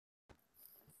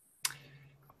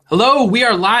Hello, we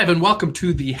are live and welcome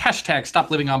to the hashtag Stop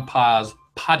Living on Pause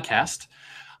podcast.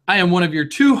 I am one of your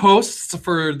two hosts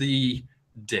for the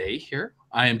day here.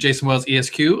 I am Jason Wells,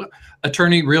 ESQ,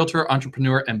 attorney, realtor,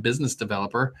 entrepreneur, and business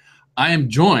developer. I am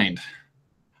joined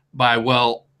by,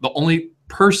 the only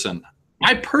person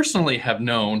I personally have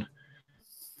known.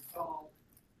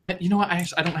 You know what? I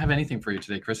don't have anything for you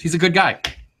today, Chris. He's a good guy.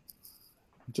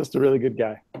 Just a really good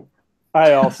guy.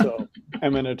 I also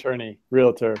am an attorney,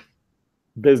 realtor,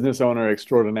 business owner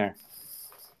extraordinaire.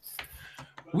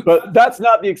 But that's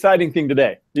not the exciting thing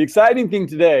today. The exciting thing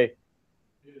today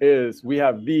is we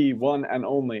have the one and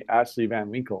only Ashley Van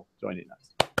Winkle joining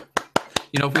us.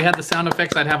 You know, if we had the sound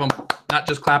effects, I'd have them not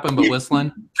just clapping, but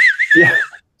whistling. Yeah,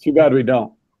 too bad we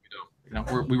don't. You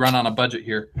know, we run on a budget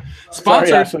here.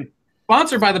 Sorry,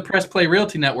 Sponsored by the Press Play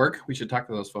Realty Network. We should talk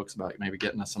to those folks about maybe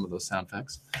getting us some of those sound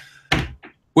effects.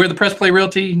 We're the Press Play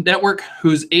Realty Network,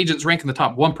 whose agents rank in the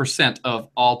top 1% of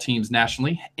all teams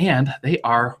nationally, and they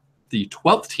are the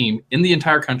 12th team in the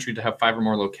entire country to have 5 or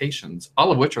more locations, all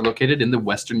of which are located in the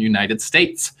Western United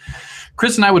States.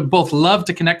 Chris and I would both love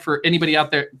to connect with anybody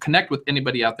out there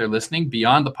listening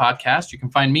beyond the podcast. You can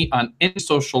find me on any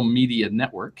social media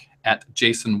network at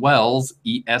Jason Wells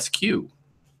ESQ.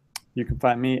 You can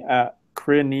find me at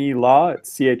Chrnie Law.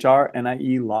 It's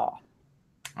CHRNIE Law.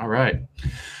 All right.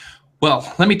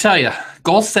 Well, let me tell you,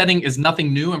 goal setting is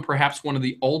nothing new and perhaps one of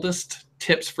the oldest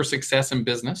tips for success in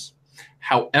business.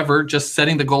 However, just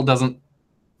setting the goal doesn't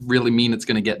really mean it's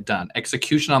going to get done.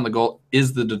 Execution on the goal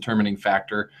is the determining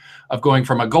factor of going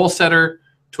from a goal setter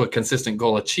to a consistent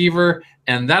goal achiever.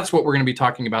 And that's what we're going to be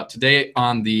talking about today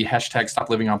on the hashtag Stop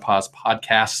Living on Pause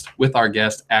podcast with our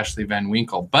guest, Ashley Van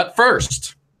Winkle. But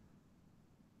first,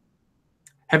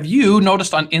 have you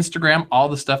noticed on Instagram all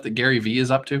the stuff that Gary Vee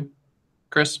is up to,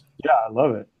 Chris? Yeah, I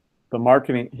love it. The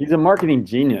marketing. He's a marketing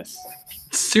genius.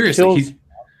 Seriously,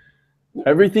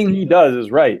 everything he does is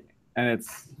right, and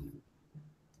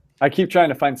I keep trying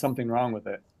to find something wrong with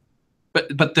it.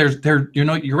 But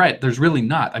you're right. There's really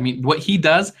not. I mean, what he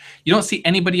does, you don't see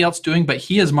anybody else doing, but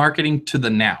he is marketing to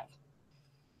the now.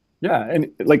 Yeah,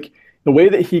 and like the way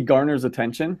that he garners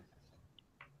attention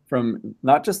from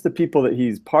not just the people that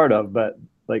he's part of, but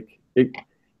he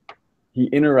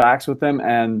interacts with them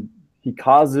and he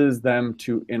causes them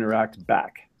to interact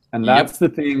back. And that's the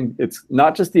thing. It's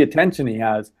not just the attention he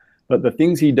has, but the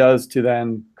things he does to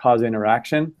then cause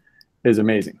interaction is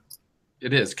amazing.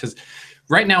 It is, because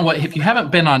right now, if you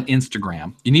haven't been on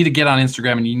Instagram, you need to get on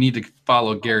Instagram and you need to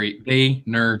follow Gary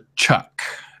Vaynerchuk,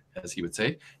 as he would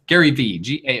say. Gary Vee,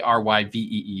 Garyvee.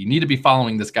 You need to be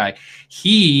following this guy.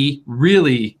 He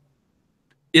really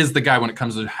is the guy when it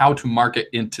comes to how to market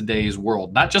in today's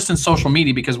world, not just in social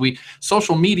media, because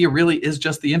social media really is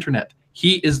just the internet.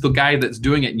 He is the guy that's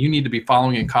doing it, and you need to be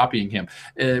following and copying him.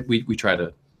 We try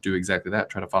to do exactly that,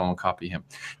 try to follow and copy him.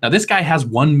 Now, this guy has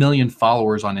 1 million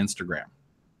followers on Instagram.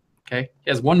 Okay,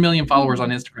 he has 1 million followers on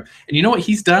Instagram. And you know what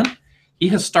he's done? He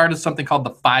has started something called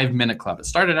the 5-minute club. It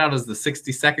started out as the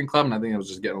 60-second club, and I think it was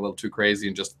just getting a little too crazy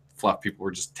and just fluff. People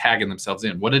were just tagging themselves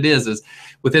in. What it is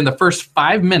within the first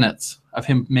 5 minutes of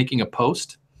him making a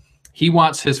post, he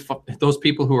wants those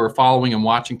people who are following and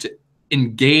watching to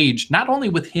engage not only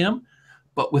with him,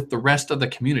 but with the rest of the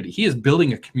community. He is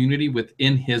building a community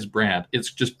within his brand.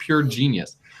 It's just pure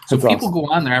genius. So That's people awesome.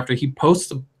 go on there after he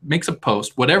makes a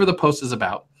post, whatever the post is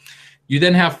about. You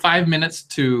then have 5 minutes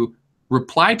to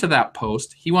reply to that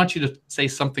post. He wants you to say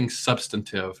something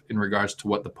substantive in regards to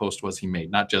what the post was he made,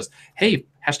 not just, hey,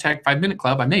 hashtag 5-minute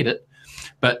club, I made it,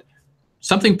 but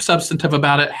something substantive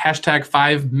about it, hashtag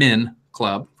 5min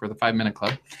club for the 5-minute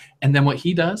club. And then what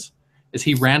he does is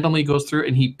he randomly goes through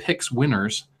and he picks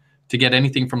winners to get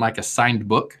anything from like a signed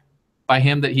book by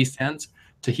him that he sends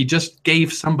to he just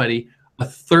gave somebody a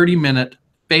 30-minute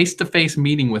face-to-face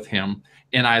meeting with him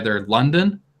in either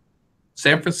London,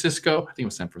 San Francisco, I think it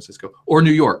was San Francisco, or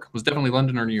New York. It was definitely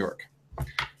London or New York.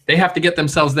 They have to get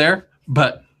themselves there,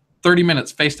 but 30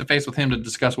 minutes face-to-face with him to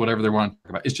discuss whatever they want to talk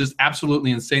about. It's just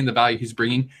absolutely insane, the value he's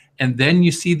bringing. And then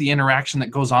you see the interaction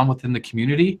that goes on within the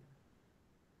community.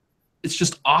 It's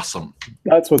just awesome.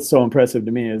 That's what's so impressive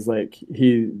to me is like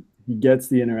he gets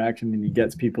the interaction and he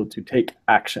gets people to take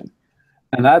action.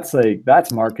 And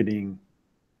that's marketing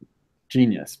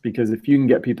genius, because if you can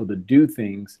get people to do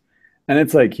things, and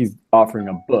it's like he's offering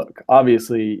a book.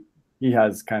 Obviously, he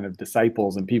has kind of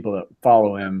disciples and people that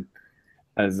follow him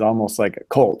as almost like a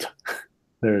cult.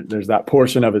 There's that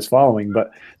portion of his following,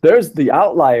 but there's the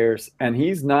outliers, and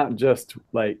he's not just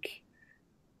like,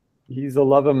 he's a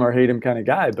love him or hate him kind of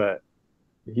guy, but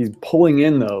he's pulling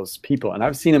in those people. And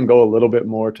I've seen him go a little bit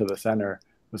more to the center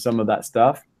with some of that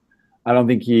stuff. I don't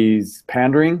think he's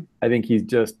pandering. I think he's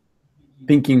just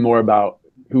thinking more about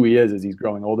who he is as he's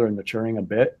growing older and maturing a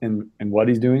bit and what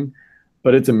he's doing.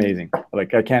 But it's amazing.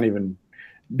 Like I can't even,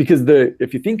 because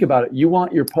if you think about it, you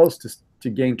want your post to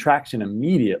gain traction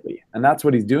immediately. And that's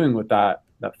what he's doing with that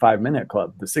 5-minute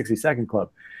club, the 60-second club.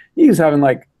 He's having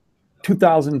like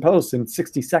 2,000 posts in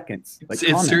 60 seconds. Like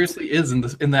it seriously is in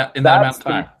that amount of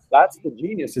time. That's the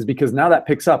genius, is because now that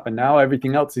picks up, and now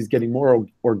everything else is getting more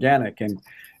organic, and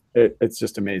it's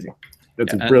just amazing.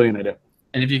 It's a brilliant idea.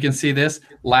 And if you can see this,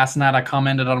 last night I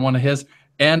commented on one of his,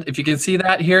 and if you can see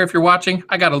that here, if you're watching,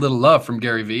 I got a little love from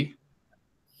Gary V.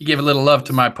 He gave a little love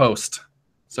to my post.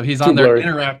 So he's on there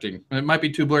interacting. It might be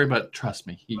too blurry, but trust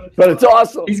me. But it's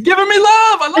awesome. He's giving me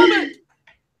love. I love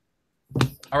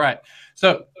it. All right.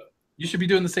 So you should be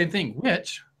doing the same thing,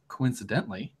 which,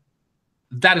 coincidentally,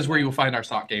 that is where you will find our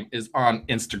sock game, is on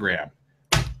Instagram.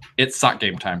 It's sock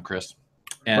game time, Chris.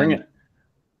 And bring it.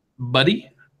 Buddy,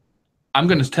 I'm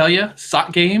going to tell you,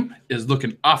 sock game is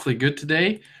looking awfully good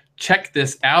today. Check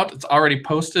this out. It's already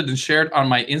posted and shared on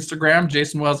my Instagram,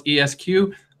 Jason Wells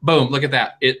ESQ. Boom, look at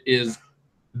that. It is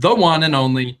the one and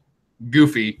only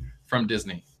Goofy from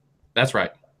Disney. That's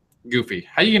right, Goofy.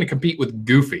 How are you going to compete with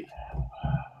Goofy?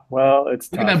 Well, it's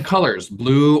tough. Look at them colors,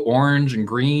 blue, orange, and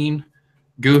green.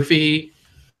 Goofy,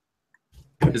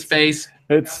 his face,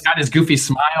 it's got his goofy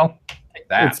smile. Take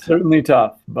that. It's certainly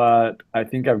tough, but I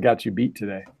think I've got you beat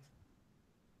today.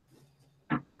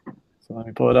 So let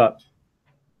me pull it up.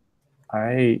 All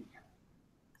right,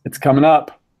 it's coming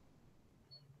up.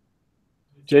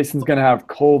 Jason's going to have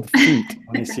cold feet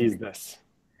when he sees this.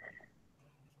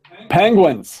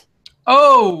 Penguins.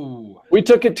 Oh! We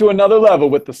took it to another level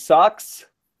with the socks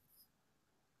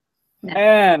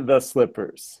and the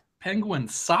slippers. Penguin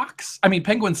socks? I mean,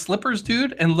 penguin slippers,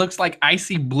 dude, and looks like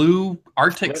icy blue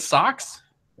Arctic socks?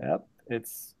 Yep,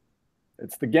 it's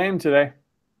the game today.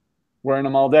 Wearing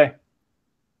them all day.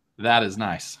 That is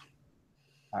nice.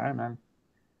 All right, man.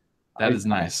 That is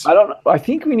nice. I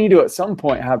think we need to at some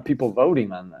point have people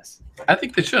voting on this. I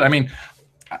think they should. I mean,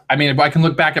 if I can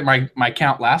look back at my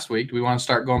count last week, do we want to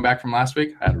start going back from last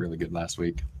week? I had a really good last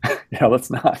week. Yeah, let's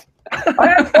not. I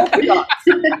had polka dots.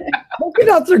 Polka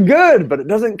dots are good, but it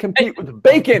doesn't compete with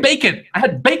bacon. Bacon. I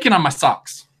had bacon on my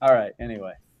socks. All right.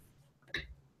 Anyway.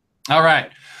 All right.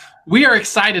 We are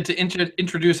excited to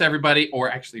introduce everybody,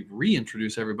 or actually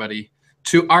reintroduce everybody,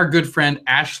 to our good friend,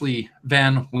 Ashley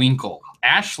Van Winkle.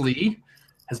 Ashley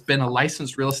has been a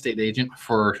licensed real estate agent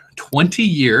for 20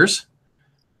 years,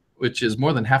 which is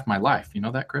more than half my life. You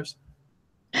know that, Chris?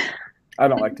 I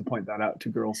don't like to point that out to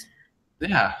girls.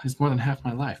 Yeah, it's more than half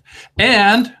my life.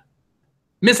 And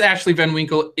Miss Ashley Van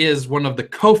Winkle is one of the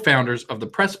co-founders of the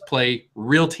Press Play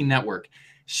Realty Network.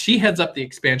 She heads up the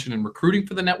expansion and recruiting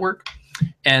for the network.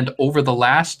 And over the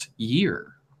last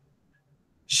year,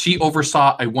 she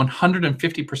oversaw a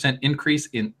 150% increase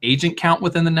in agent count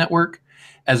within the network,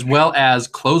 as well as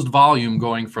closed volume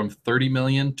going from 30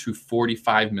 million to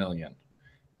 45 million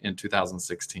in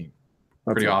 2016.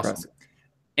 That's pretty impressive. Awesome.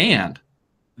 And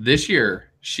this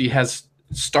year, she has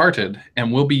started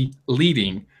and will be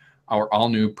leading our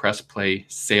all-new Press Play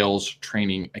Sales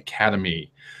Training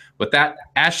Academy. With that,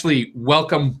 Ashley,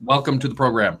 welcome to the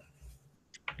program.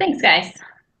 Thanks, guys.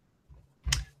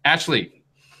 Ashley,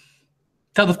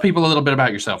 tell the people a little bit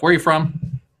about yourself. Where are you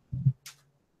from?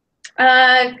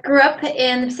 Grew up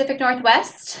in the Pacific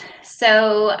Northwest,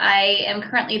 so I am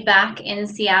currently back in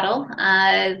Seattle.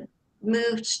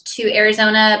 Moved to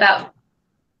Arizona about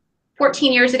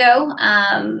 14 years ago.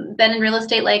 Been in real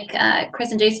estate, like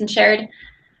Chris and Jason shared,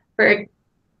 for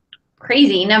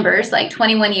crazy numbers, like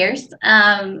 21 years.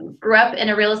 Grew up in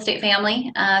a real estate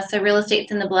family, so real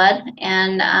estate's in the blood,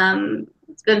 and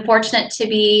it's been fortunate to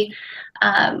be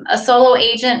a solo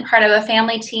agent, part of a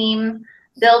family team,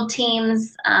 build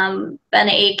teams, been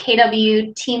a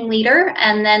KW team leader,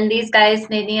 and then these guys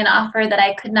made me an offer that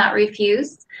I could not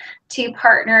refuse to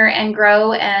partner and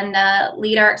grow and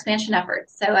lead our expansion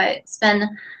efforts. So it's been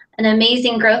an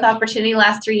amazing growth opportunity the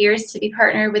last 3 years to be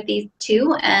partnered with these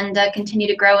two and continue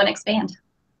to grow and expand.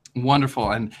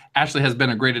 Wonderful. And Ashley has been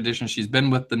a great addition. She's been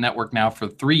with the network now for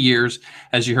 3 years.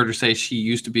 As you heard her say, she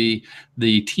used to be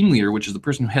the team leader, which is the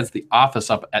person who heads the office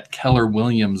up at Keller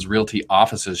Williams Realty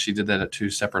offices. She did that at 2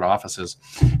 separate offices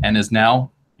and is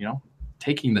now,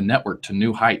 taking the network to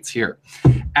new heights here.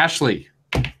 Ashley,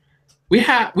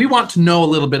 we want to know a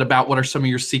little bit about what are some of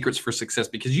your secrets for success,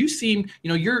 because you seem,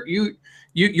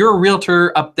 you're a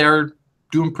realtor up there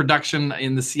doing production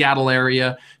in the Seattle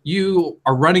area. You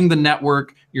are running the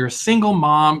network. You're a single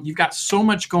mom. You've got so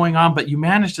much going on, but you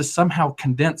managed to somehow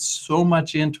condense so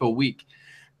much into a week.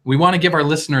 We want to give our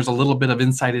listeners a little bit of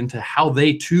insight into how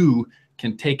they too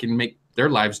can take and make their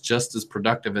lives just as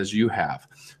productive as you have.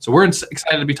 So we're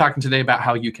excited to be talking today about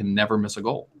how you can never miss a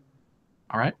goal.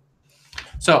 All right.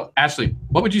 So Ashley,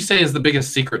 what would you say is the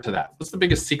biggest secret to that? What's the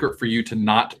biggest secret for you to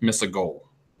not miss a goal?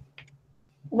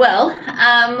 Well,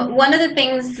 one of the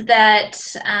things that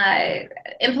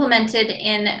implemented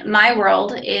in my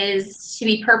world is to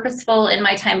be purposeful in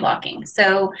my time blocking.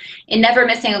 So in never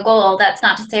missing a goal, that's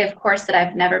not to say, of course, that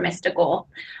I've never missed a goal.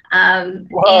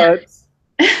 What?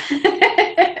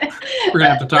 We're gonna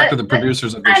have to talk to the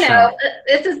producers of this show.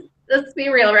 I know, let's be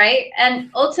real, right? And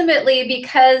ultimately,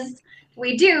 because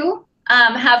we do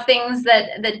have things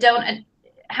that don't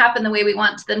happen the way we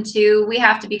want them to, we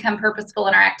have to become purposeful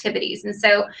in our activities. And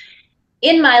so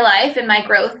in my life, in my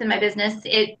growth, in my business,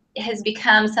 it has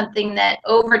become something that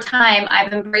over time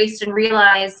I've embraced and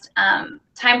realized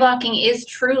time blocking is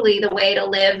truly the way to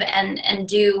live and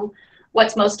do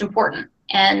what's most important.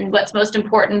 And what's most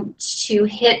important to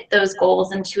hit those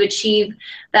goals and to achieve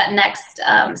that next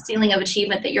ceiling of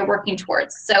achievement that you're working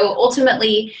towards. So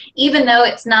ultimately, even though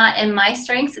it's not in my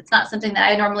strengths, it's not something that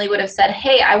I normally would have said,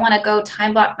 hey, I want to go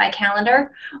time block my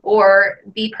calendar or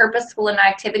be purposeful in my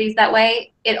activities that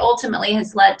way, it ultimately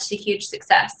has led to huge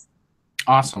success.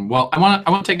 Awesome. Well, I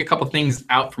want to take a couple things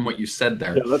out from what you said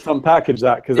there. Yeah, let's unpackage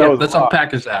that, because Yeah, that was let's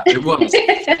unpackage that. It was.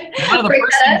 One of the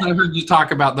first things I heard you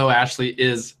talk about, though, Ashley,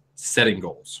 is setting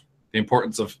goals. The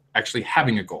importance of actually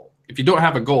having a goal. If you don't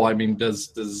have a goal, I mean,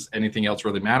 does anything else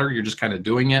really matter? You're just kind of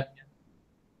doing it.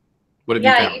 What have you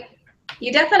found?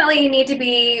 You definitely need to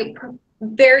be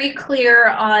very clear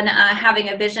on having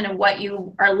a vision of what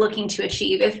you are looking to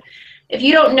achieve. If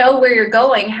you don't know where you're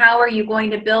going, how are you going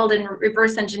to build and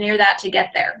reverse engineer that to get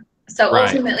there? So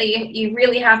ultimately, you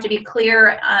really have to be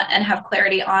clear and have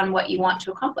clarity on what you want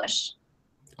to accomplish.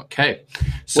 Okay.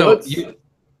 So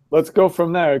let's go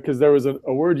from there, because there was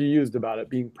a word you used about it,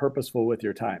 being purposeful with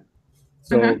your time.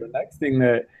 So the next thing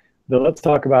that let's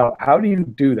talk about, how do you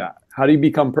do that? How do you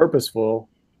become purposeful?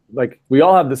 Like, we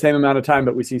all have the same amount of time,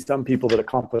 but we see some people that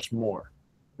accomplish more.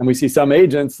 And we see some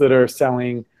agents that are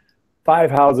selling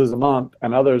 5 houses a month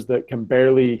and others that can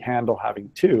barely handle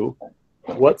having 2.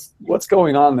 What's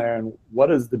going on there, and what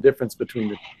is the difference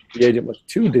between the agent with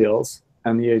 2 deals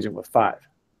and the agent with 5?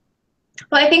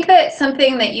 Well, I think that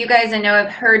something that you guys, I know,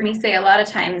 have heard me say a lot of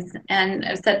times, and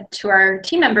I've said to our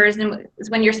team members, is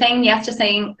when you're saying yes to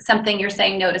saying something, you're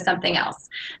saying no to something else.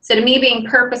 So to me, being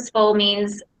purposeful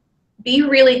means be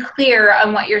really clear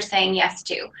on what you're saying yes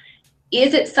to.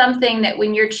 Is it something that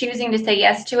when you're choosing to say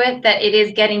yes to it, that it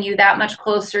is getting you that much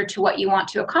closer to what you want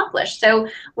to accomplish? So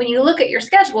when you look at your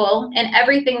schedule and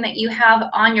everything that you have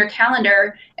on your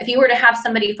calendar, if you were to have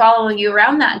somebody following you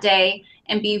around that day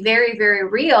and be very, very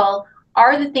real,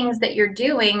 are the things that you're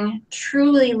doing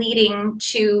truly leading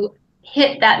to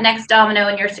hit that next domino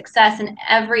in your success in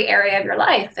every area of your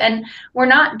life? And we're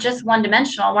not just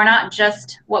one-dimensional. We're not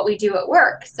just what we do at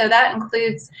work. So that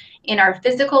includes in our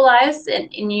physical lives and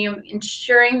in you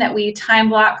ensuring that we time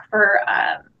block for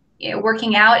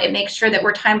working out. It makes sure that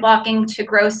we're time blocking to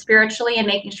grow spiritually and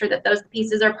making sure that those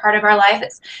pieces are part of our life.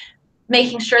 It's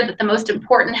making sure that the most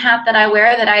important hat that I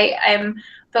wear, that I'm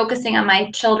focusing on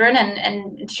my children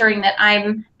and ensuring that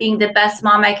I'm being the best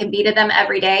mom I can be to them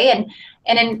every day, and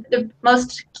in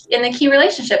the key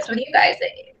relationships with you guys,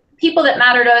 people that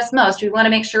matter to us most, we want to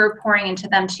make sure we're pouring into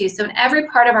them too. So in every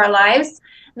part of our lives,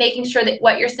 making sure that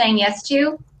what you're saying yes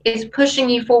to is pushing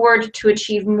you forward to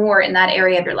achieve more in that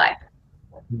area of your life.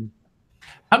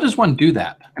 How does one do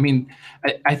that? I mean,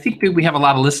 I think that we have a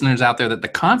lot of listeners out there that the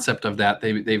concept of that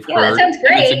they've heard. That sounds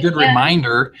great. It's a good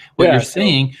reminder what you're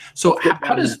saying. So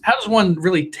how does one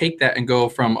really take that and go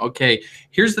from, okay,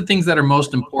 here's the things that are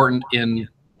most important in,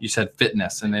 you said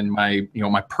fitness, and in my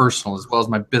my personal as well as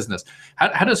my business.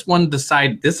 How does one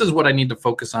decide, this is what I need to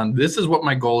focus on, this is what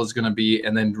my goal is going to be,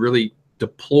 and then really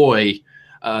deploy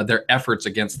their efforts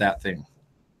against that thing?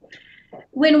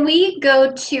 When we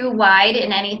go too wide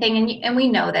in anything, and we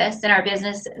know this in our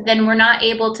business, then we're not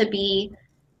able to be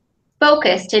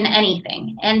focused in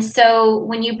anything. And so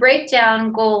when you break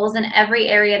down goals in every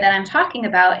area that I'm talking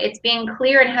about, it's being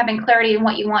clear and having clarity in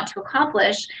what you want to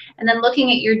accomplish, and then looking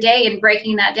at your day and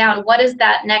breaking that down. What is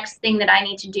that next thing that I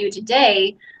need to do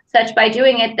today, such by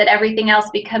doing it that everything else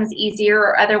becomes easier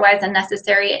or otherwise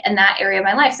unnecessary in that area of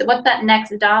my life? So what's that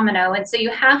next domino? And so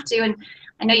you have to, and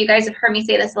I know you guys have heard me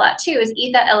say this a lot too, is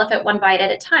eat that elephant one bite at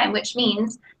a time, which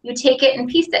means you take it and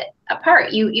piece it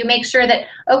apart. You make sure that,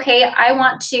 okay, I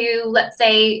want to, let's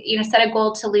say, set a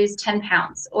goal to lose 10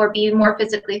 pounds or be more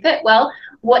physically fit. Well,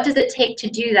 what does it take to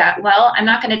do that? Well, I'm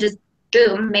not going to just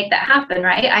boom, make that happen,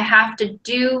 right? I have to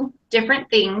do different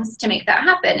things to make that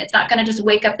happen. It's not going to just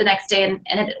wake up the next day and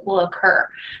it will occur.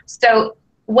 So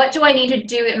what do I need to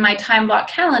do in my time block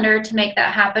calendar to make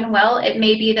that happen? Well, it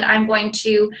may be that I'm going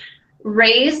to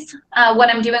raise what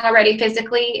I'm doing already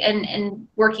physically and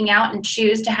working out and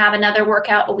choose to have another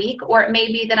workout a week, or it may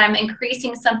be that I'm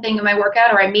increasing something in my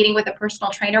workout, or I'm meeting with a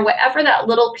personal trainer, whatever that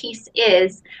little piece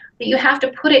is, that you have to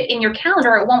put it in your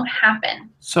calendar, it won't happen.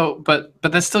 So, but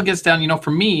that still gets down,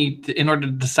 for me, in order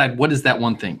to decide what is that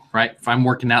one thing, right? If I'm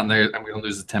working out and I'm going to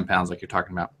lose the 10 pounds like you're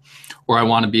talking about, or I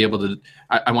want to be able to,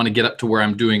 I want to get up to where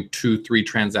I'm doing 2-3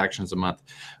 transactions a month.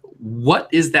 What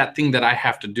is that thing that I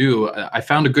have to do? I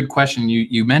found a good question.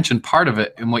 You mentioned part of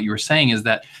it, and what you were saying is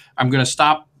that I'm going to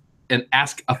stop and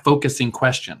ask a focusing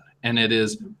question. And it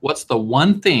is, what's the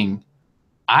one thing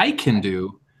I can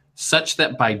do such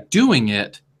that by doing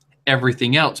it,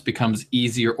 everything else becomes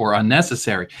easier or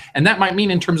unnecessary? And that might mean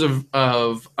in terms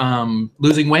of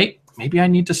losing weight, maybe I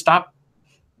need to stop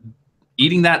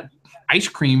eating that ice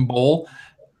cream bowl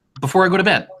before I go to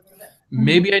bed.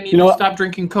 Maybe I need to stop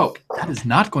drinking Coke. That is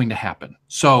not going to happen.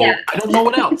 So yeah. I don't know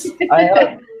what else. I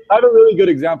have a really good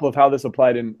example of how this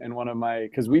applied in one of my,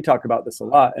 because we talk about this a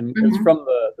lot, and it's from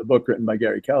the book written by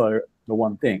Gary Keller, The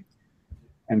One Thing,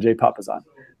 and Jay Papasan.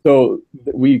 So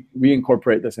we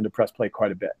incorporate this into Press Play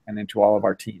quite a bit and into all of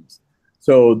our teams.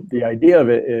 So the idea of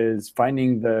it is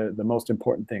finding the most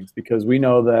important things, because we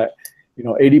know that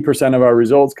 80% of our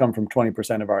results come from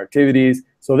 20% of our activities.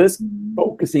 So this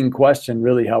focusing question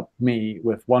really helped me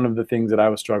with one of the things that I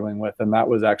was struggling with, and that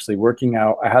was actually working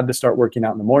out. I had to start working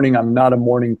out in the morning. I'm not a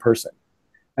morning person.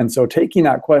 And so taking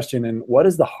that question, and what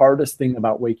is the hardest thing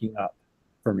about waking up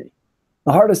for me?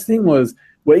 The hardest thing was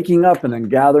waking up and then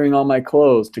gathering all my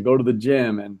clothes to go to the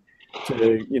gym, and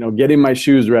to, getting my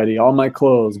shoes ready, all my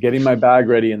clothes, getting my bag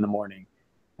ready in the morning.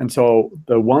 And so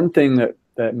the one thing that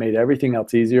made everything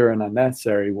else easier and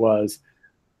unnecessary was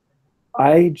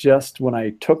when I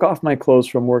took off my clothes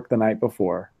from work the night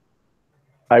before,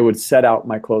 I would set out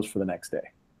my clothes for the next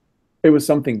day. It was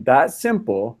something that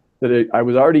simple that I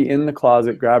was already in the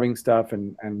closet grabbing stuff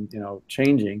and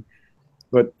changing,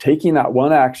 but taking that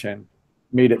one action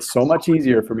made it so much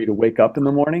easier for me to wake up in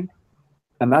the morning.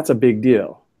 And that's a big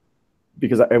deal,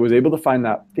 because I was able to find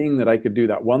that thing that I could do,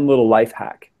 that one little life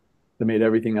hack that made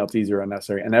everything else easier and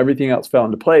unnecessary, and everything else fell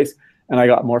into place, and I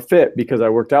got more fit because I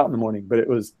worked out in the morning. But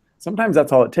sometimes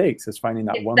that's all it takes, is finding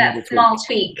that one little small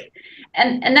tweak.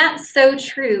 And that's so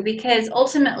true, because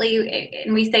ultimately,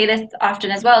 and we say this often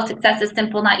as well, success is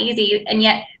simple, not easy. And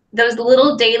yet those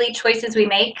little daily choices we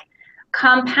make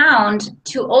compound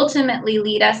to ultimately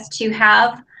lead us to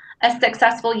have a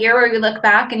successful year, where we look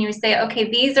back and you say, okay,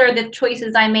 these are the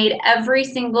choices I made every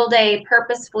single day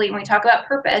purposefully. When we talk about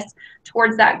purpose,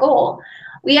 towards that goal.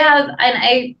 We've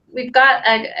got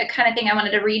a kind of thing I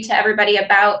wanted to read to everybody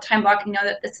about time blocking. Know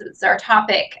that this is our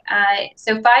topic.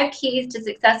 So 5 keys to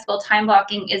successful time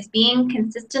blocking is being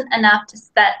consistent enough to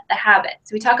set the habit.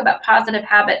 So we talk about positive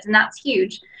habits, and that's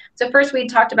huge. So first we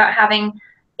talked about having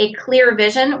a clear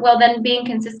vision. Well, then being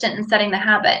consistent in setting the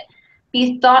habit.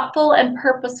 Be thoughtful and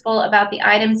purposeful about the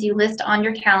items you list on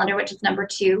your calendar, which is number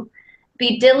 2.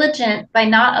 Be diligent by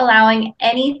not allowing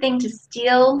anything to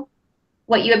steal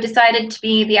what you have decided to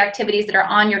be the activities that are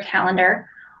on your calendar.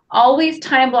 Always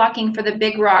time blocking for the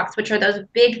big rocks, which are those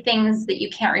big things that you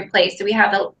can't replace. So we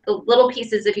have the little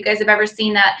pieces, if you guys have ever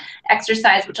seen that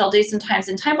exercise, which I'll do sometimes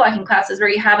in time blocking classes, where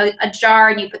you have a jar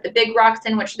and you put the big rocks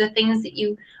in, which are the things that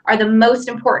you are the most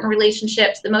important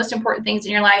relationships, the most important things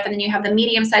in your life, and then you have the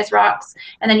medium-sized rocks,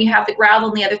 and then you have the gravel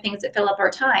and the other things that fill up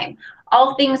our time.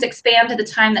 All things expand to the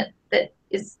time that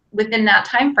is within that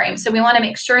time frame. So we want to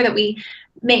make sure that we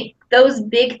make those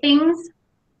big things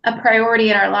a priority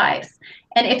in our lives.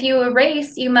 And if you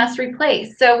erase, you must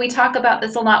replace. So we talk about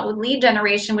this a lot with lead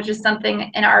generation, which is something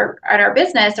in our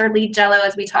business, or lead jello,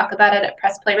 as we talk about it at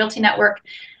Press Play Realty Network,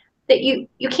 that you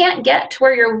can't get to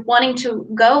where you're wanting to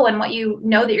go and what you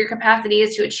know that your capacity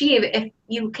is to achieve if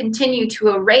you continue to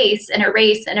erase and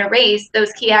erase and erase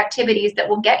those key activities that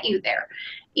will get you there.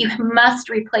 You must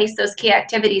replace those key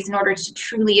activities in order to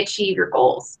truly achieve your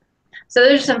goals. So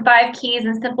there's some 5 keys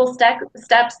and simple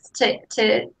steps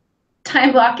to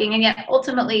time blocking, and yet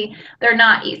ultimately they're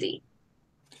not easy.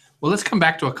 Well, let's come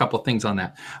back to a couple things on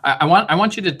that. I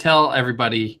want you to tell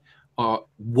everybody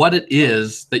what it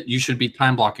is that you should be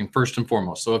time blocking first and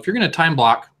foremost. So if you're going to time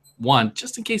block, one,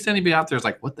 just in case anybody out there is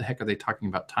like, what the heck are they talking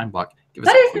about time block? Give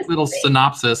us a quick little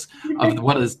synopsis of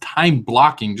what is time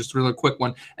blocking, just a really quick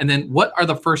one. And then what are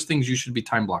the first things you should be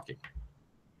time blocking?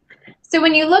 So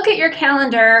when you look at your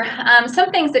calendar,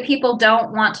 some things that people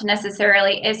don't want to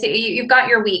necessarily is you've got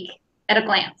your week at a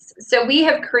glance. So we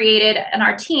have created in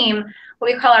our team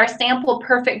what we call our sample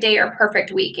perfect day or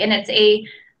perfect week. And it's a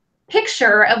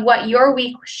picture of what your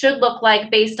week should look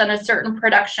like based on a certain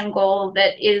production goal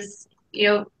that is,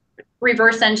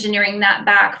 reverse engineering that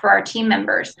back for our team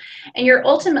members. And you're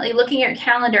ultimately looking at your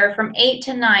calendar from 8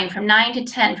 to 9, from 9 to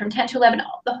 10, from 10 to 11,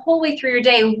 the whole way through your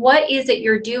day. What is it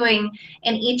you're doing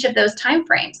in each of those time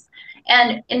frames?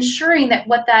 And ensuring that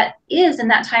what that is in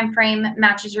that time frame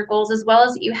matches your goals, as well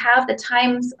as you have the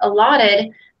times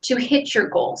allotted to hit your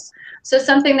goals. So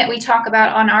something that we talk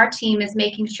about on our team is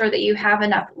making sure that you have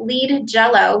enough lead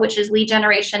jello, which is lead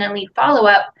generation and lead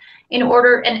follow-up, in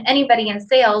order, and anybody in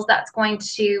sales that's going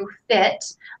to fit.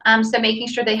 So making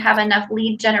sure they have enough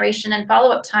lead generation and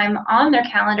follow-up time on their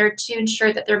calendar to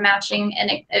ensure that they're matching and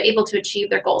able to achieve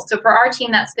their goals. So for our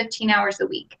team, that's 15 hours a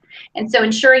week. And so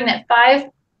ensuring that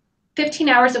 15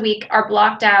 hours a week are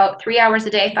blocked out, 3 hours a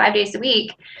day, 5 days a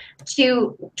week,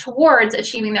 towards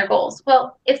achieving their goals.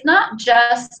 Well, it's not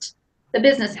just the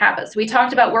business habits. We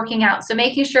talked about working out. So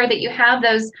making sure that you have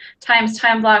those times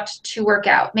time blocked to work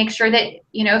out. Make sure that,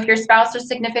 if your spouse or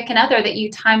significant other, that you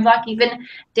time block even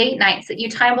date nights, that you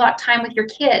time block time with your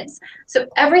kids. So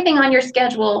everything on your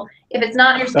schedule, if it's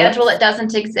not on your schedule, it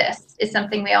doesn't exist, is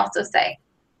something we also say.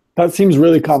 That seems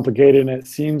really complicated, and it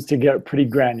seems to get pretty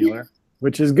granular,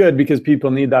 which is good because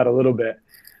people need that a little bit.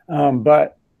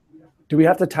 But do we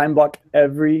have to time block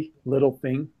every little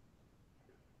thing?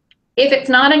 If it's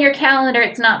not on your calendar,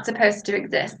 it's not supposed to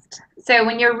exist. So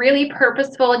when you're really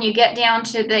purposeful and you get down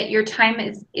to that, your time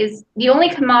is the only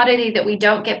commodity that we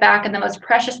don't get back, and the most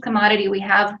precious commodity we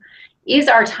have is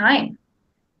our time.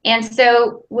 And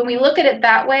so when we look at it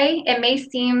that way, it may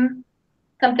seem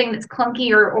something that's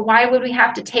clunky, or why would we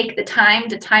have to take the time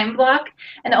to time block?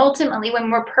 And ultimately, when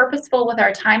we're purposeful with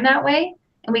our time that way,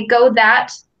 and we go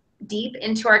that deep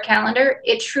into our calendar,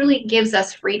 it truly gives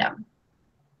us freedom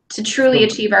to truly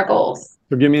achieve our goals.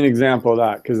 So give me an example of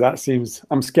that, because that seems,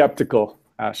 I'm skeptical,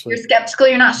 Ashley. You're skeptical,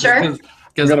 you're not sure?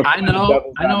 Because I know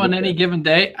on any given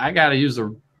day, I gotta use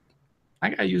the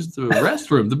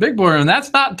restroom, the big boy room.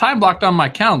 That's not time blocked on my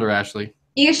calendar, Ashley.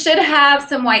 You should have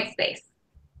some white space.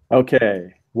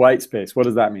 Okay, white space, what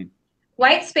does that mean?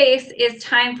 White space is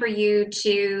time for you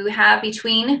to have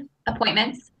between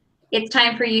appointments. It's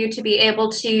time for you to be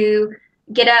able to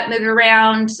get up, move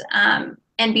around,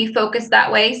 and be focused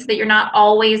that way, so that you're not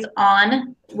always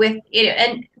on with it.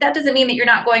 And that doesn't mean that you're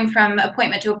not going from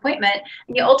appointment to appointment.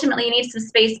 And you ultimately need some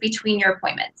space between your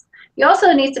appointments. You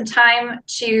also need some time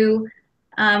to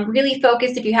really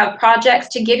focus, if you have projects,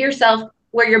 to give yourself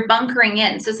where you're bunkering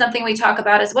in. So something we talk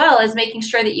about as well is making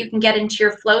sure that you can get into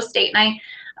your flow state. And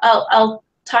I'll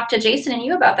talk to Jason and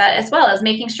you about that, as well as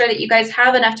making sure that you guys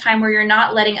have enough time where you're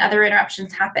not letting other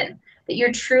interruptions happen, that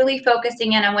you're truly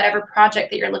focusing in on whatever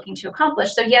project that you're looking to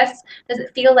accomplish. So yes, does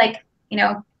it feel like,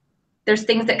 there's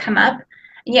things that come up?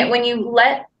 And yet when you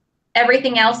let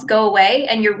everything else go away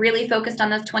and you're really focused on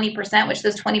those 20%, which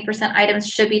those 20% items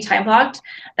should be time blocked,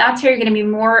 that's how you're going to be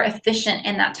more efficient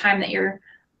in that time that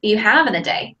you have in the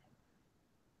day.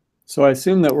 So I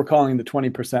assume that we're calling the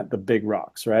 20% the big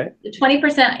rocks, right? The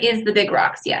 20% is the big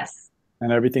rocks, yes.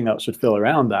 And everything else should fill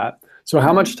around that. So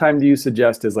how much time do you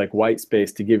suggest is like white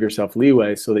space to give yourself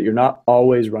leeway so that you're not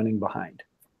always running behind?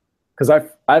 Because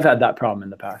I've had that problem in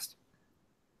the past.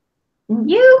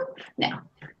 No,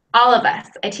 all of us.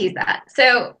 I tease that.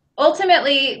 So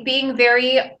ultimately, being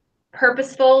very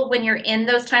purposeful when you're in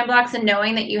those time blocks, and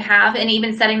knowing that you have, and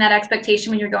even setting that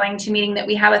expectation when you're going to a meeting, that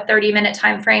we have a 30-minute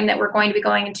time frame that we're going to be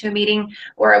going into a meeting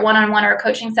or a one-on-one or a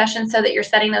coaching session, so that you're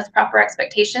setting those proper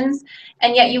expectations.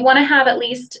 And yet you want to have at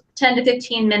least 10 to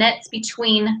 15 minutes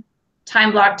between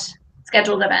time blocked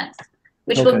scheduled events,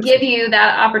 which will give you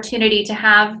that opportunity to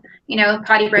have,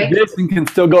 potty breaks. Jason can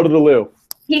still go to the loo.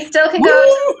 He still can go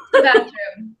to the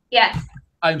bathroom. Yes.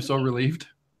 I'm so relieved.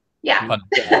 Yeah.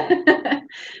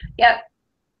 Yep.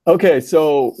 Okay,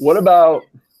 so what about,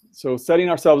 setting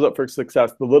ourselves up for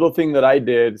success, the little thing that I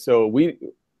did, so we're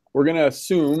going to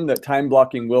assume that time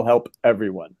blocking will help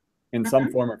everyone in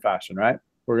some form or fashion, right?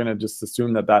 We're going to just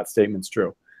assume that that statement's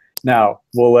true. Now,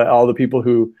 we'll let all the people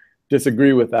who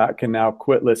disagree with that can now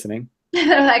quit listening.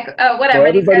 They're like, oh, whatever.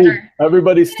 So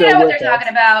everybody's still with what they're talking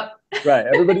about. Right.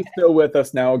 Everybody still with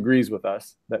us now agrees with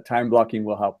us that time blocking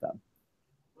will help them.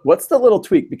 What's the little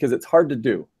tweak? Because it's hard to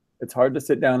do. It's hard to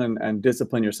sit down and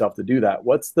discipline yourself to do that.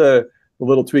 What's the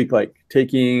little tweak, like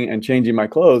taking and changing my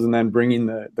clothes and then bringing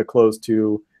the clothes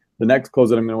to the next clothes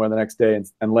that I'm going to wear the next day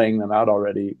and laying them out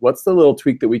already? What's the little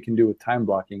tweak that we can do with time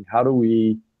blocking? How do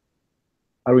we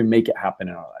make it happen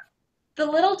in our life? The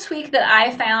little tweak that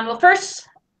I found, well, first,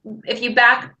 if you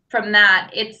back from that,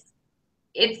 it's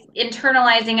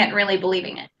internalizing it and really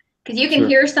believing it. Because you can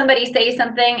hear somebody say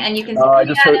something and you can say,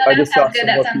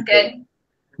 that sounds good.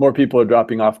 more people are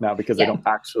dropping off now because they Yeah. don't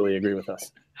actually agree with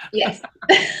us. Yes.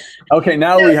 Okay,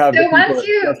 now we have. So the people once that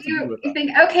you just agree you, with you us.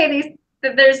 think, okay,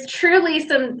 there's truly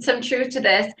some truth to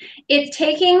this. It's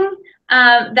taking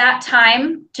that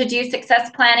time to do success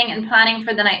planning and planning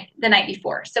for the night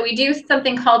before. So we do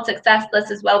something called success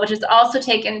lists as well, which is also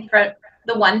taken for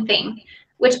the one thing,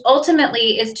 which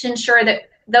ultimately is to ensure that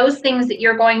those things that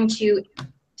you're going to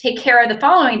take care of the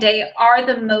following day are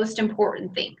the most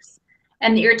important things,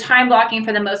 and that you're time blocking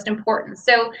for the most important.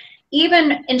 So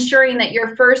even ensuring that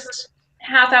your first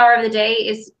half hour of the day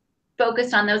is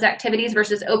focused on those activities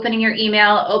versus opening your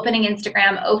email, opening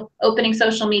Instagram, opening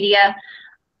social media,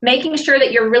 making sure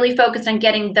that you're really focused on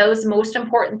getting those most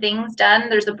important things done.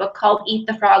 There's a book called Eat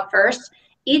the Frog First.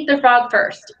 Eat the frog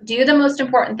first. Do the most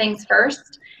important things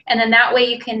first. And then that way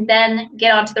you can then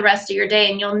get on to the rest of your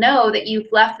day, and you'll know that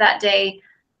you've left that day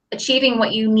achieving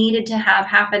what you needed to have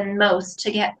happen most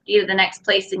to get you to the next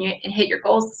place and hit your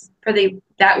goals for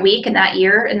that week and that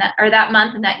year and that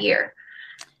month and that year.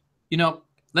 You know,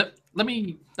 let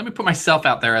me put myself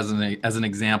out there as an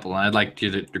example, and I'd like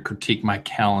you to critique my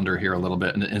calendar here a little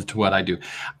bit and as to what I do.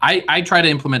 I try to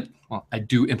implement. Well, I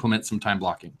do implement some time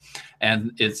blocking,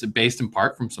 and it's based in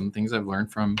part from some things I've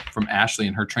learned from Ashley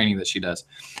and her training that she does.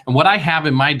 And what I have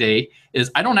in my day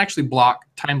is I don't actually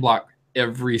time block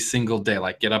every single day,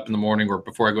 like get up in the morning or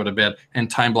before I go to bed and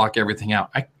time block everything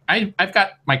out. I've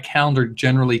got my calendar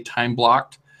generally time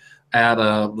blocked at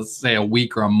let's say a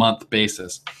week or a month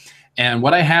basis. And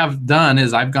what I have done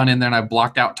is I've gone in there and I've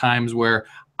blocked out times where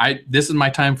this is my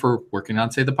time for working on,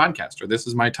 say, the podcast, or this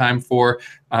is my time for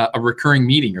a recurring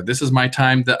meeting, or this is my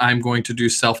time that I'm going to do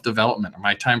self-development, or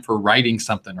my time for writing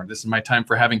something, or this is my time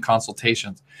for having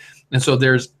consultations. And so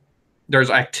there's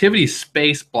activity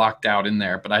space blocked out in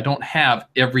there, but I don't have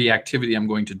every activity I'm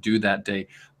going to do that day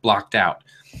blocked out.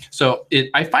 So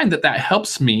I find that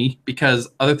helps me because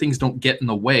other things don't get in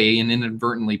the way and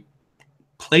inadvertently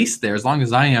placed there, as long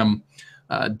as I am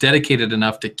dedicated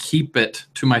enough to keep it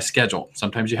to my schedule.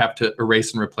 Sometimes you have to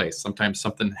erase and replace. Sometimes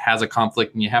something has a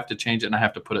conflict and you have to change it and I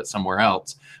have to put it somewhere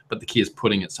else, but the key is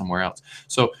putting it somewhere else.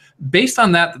 So based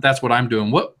on that's what I'm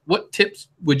doing. What tips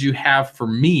would you have for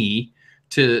me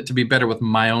to be better with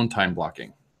my own time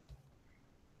blocking?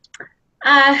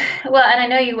 Well, and I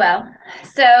know you well,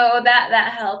 so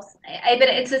that helps. But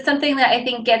it's just something that I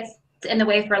think gets in the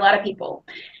way for a lot of people.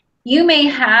 You may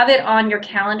have it on your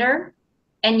calendar,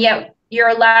 and yet you're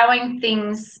allowing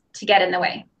things to get in the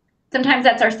way. Sometimes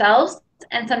that's ourselves,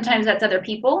 and sometimes that's other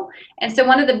people. And so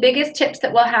one of the biggest tips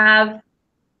that we'll have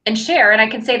and share, and I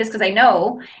can say this because I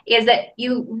know, is that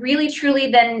you really truly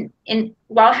then,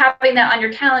 while having that on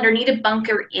your calendar, need to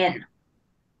bunker in.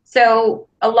 So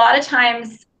a lot of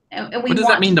times, and what does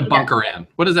that mean to bunker in?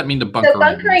 What does that mean to bunker in? So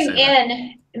bunkering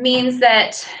in means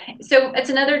that, so it's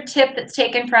another tip that's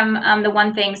taken from the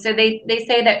one thing. So they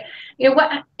say that,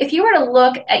 what if you were to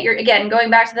look at again,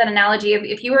 going back to that analogy of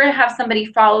if you were to have somebody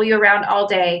follow you around all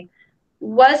day,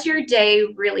 was your day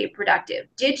really productive?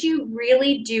 Did you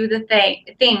really do the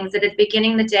things at the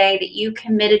beginning of the day that you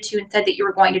committed to and said that you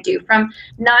were going to do? From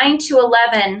 9 to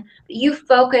 11, you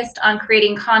focused on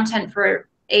creating content for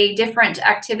a different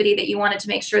activity that you wanted to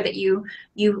make sure that you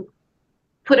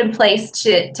put in place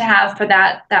to have for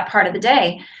that part of the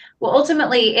day. Well,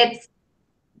 ultimately, it's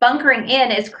bunkering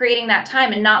in is creating that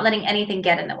time and not letting anything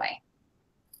get in the way.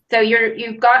 So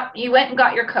you went and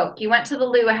got your Coke, you went to the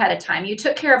loo ahead of time, you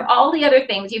took care of all the other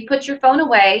things, you put your phone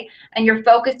away, and you're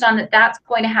focused on that's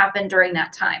going to happen during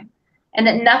that time, and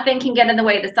that nothing can get in the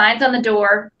way. The sign's on the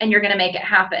door, and you're going to make it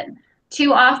happen.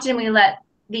 Too often we let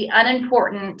the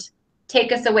unimportant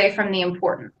take us away from the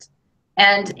important.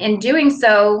 And in doing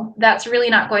so, that's really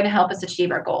not going to help us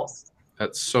achieve our goals.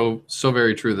 That's so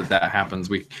very true that happens.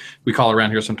 We call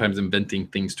around here sometimes inventing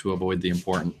things to avoid the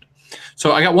important.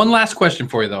 So I got one last question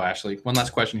for you though, Ashley. One last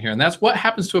question here, and that's what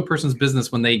happens to a person's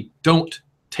business when they don't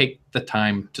take the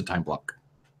time to time block?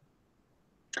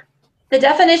 The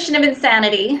definition of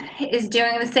insanity is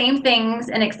doing the same things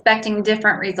and expecting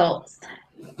different results.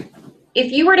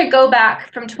 If you were to go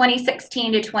back from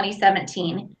 2016 to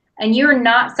 2017 and you're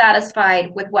not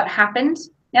satisfied with what happened,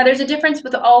 now there's a difference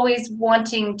with always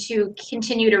wanting to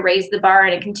continue to raise the bar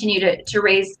and continue to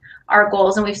raise our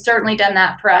goals, and we've certainly done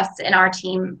that for us in our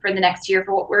team for the next year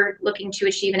for what we're looking to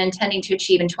achieve and intending to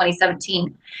achieve in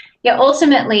 2017. Yet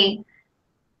ultimately,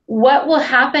 what will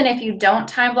happen if you don't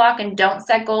time block and don't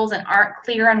set goals and aren't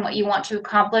clear on what you want to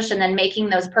accomplish and then making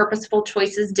those purposeful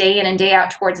choices day in and day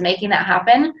out towards making that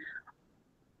happen?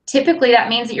 Typically, that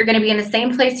means that you're going to be in the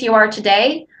same place you are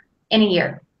today in a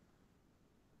year.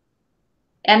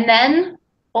 And then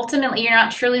ultimately, you're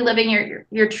not truly living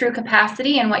your true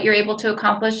capacity and what you're able to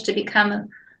accomplish to become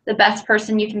the best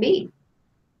person you can be.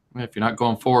 If you're not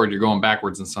going forward, you're going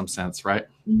backwards in some sense, right?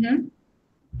 Mm-hmm.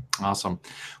 Awesome.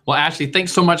 Well, Ashley,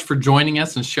 thanks so much for joining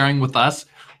us and sharing with us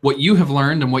what you have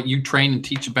learned and what you train and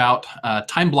teach about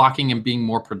time blocking and being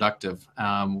more productive.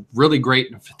 Really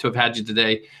great to have had you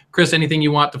today. Chris, anything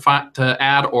you want to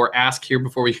add or ask here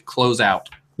before we close out?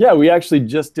 Yeah, we actually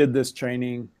just did this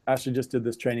training. Ashley just did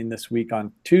this training this week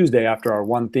on Tuesday after our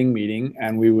One Thing meeting,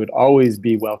 and we would always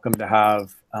be welcome to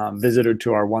have visitor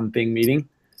to our One Thing meeting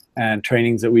and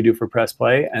trainings that we do for Press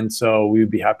Play. And so we would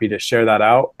be happy to share that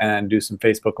out and do some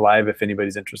Facebook Live. If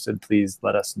anybody's interested, please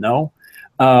let us know.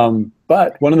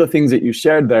 But one of the things that you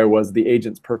shared there was the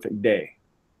agent's perfect day.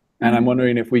 And I'm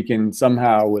wondering if we can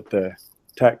somehow with the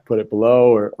tech put it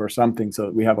below or something so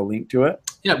that we have a link to it.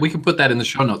 Yeah, we can put that in the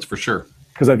show notes for sure.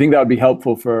 Because I think that would be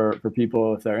helpful for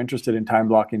people if they're interested in time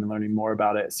blocking and learning more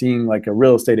about it, seeing like a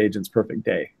real estate agent's perfect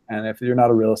day. And if you're not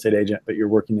a real estate agent, but you're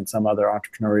working in some other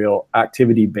entrepreneurial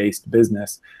activity-based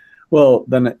business, well,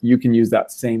 then you can use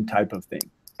that same type of thing.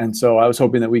 And so I was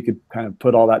hoping that we could kind of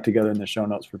put all that together in the show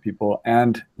notes for people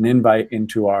and an invite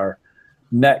into our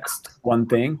next One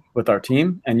Thing with our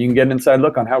team. And you can get an inside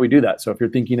look on how we do that. So if you're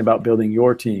thinking about building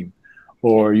your team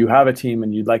or you have a team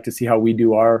and you'd like to see how we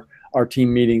do our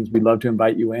team meetings, we'd love to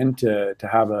invite you in to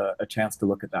have a chance to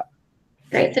look at that.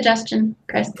 Great suggestion,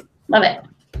 Chris. Love it.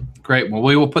 Great. Well,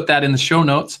 we will put that in the show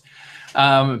notes.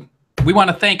 We want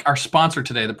to thank our sponsor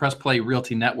today, the Press Play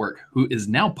Realty Network, who is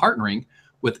now partnering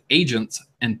with agents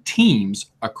and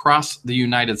teams across the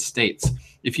United States.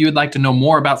 If you would like to know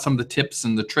more about some of the tips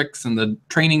and the tricks and the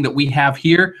training that we have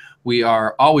here, we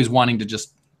are always wanting to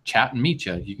just chat and meet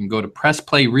you. You can go to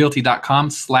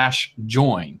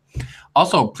pressplayrealty.com/join.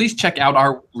 Also, please check out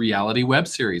our reality web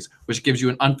series, which gives you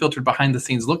an unfiltered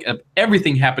behind-the-scenes look at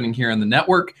everything happening here in the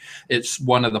network. It's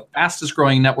one of the fastest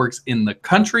growing networks in the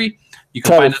country. You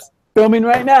can find us filming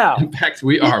right now. In fact,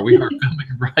 we are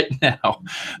filming right now.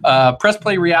 Press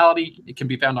Play Reality, it can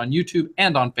be found on YouTube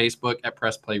and on Facebook at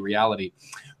Press Play Reality.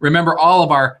 Remember, all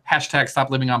of our hashtag Stop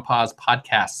Living on Pause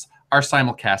podcasts are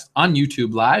simulcast on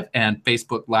YouTube Live and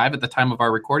Facebook Live at the time of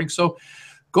our recording. So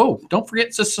don't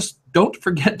forget to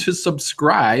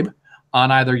subscribe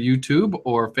on either YouTube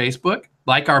or Facebook.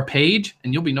 Like our page,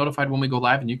 and you'll be notified when we go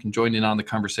live, and you can join in on the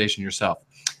conversation yourself.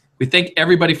 We thank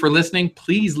everybody for listening.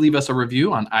 Please leave us a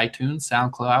review on iTunes,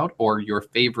 SoundCloud, or your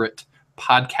favorite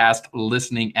podcast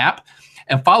listening app.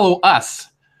 And follow us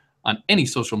on any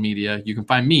social media. You can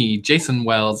find me, Jason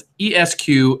Wells, ESQ,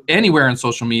 anywhere in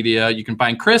social media. You can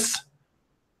find Chris.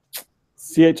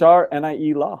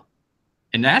 CHRNIE Law.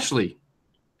 And Ashley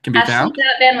can be found.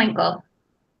 Van Winkle.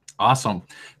 Awesome.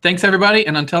 Thanks, everybody.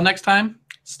 And until next time,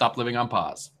 stop living on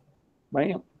pause.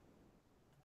 Bam.